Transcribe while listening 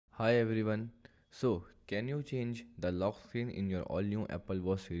Hi everyone. So, can you change the lock screen in your all new Apple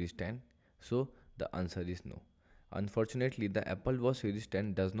Watch Series 10? So, the answer is no. Unfortunately, the Apple Watch Series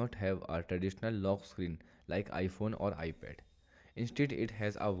 10 does not have a traditional lock screen like iPhone or iPad. Instead, it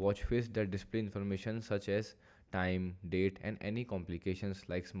has a watch face that displays information such as time, date, and any complications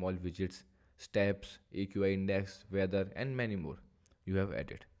like small widgets, steps, AQI index, weather, and many more you have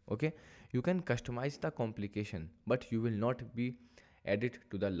added. Okay, you can customize the complication, but you will not be added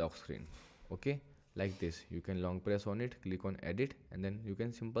to the lock screen. Okay, like this, you can long press on it, click on edit, and then you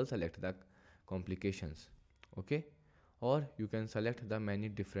can simple select the complications. Okay, or you can select the many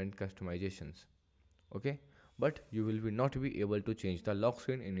different customizations. Okay, but you will be not be able to change the lock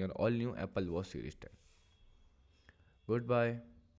screen in your all new Apple Watch Series 10. Goodbye.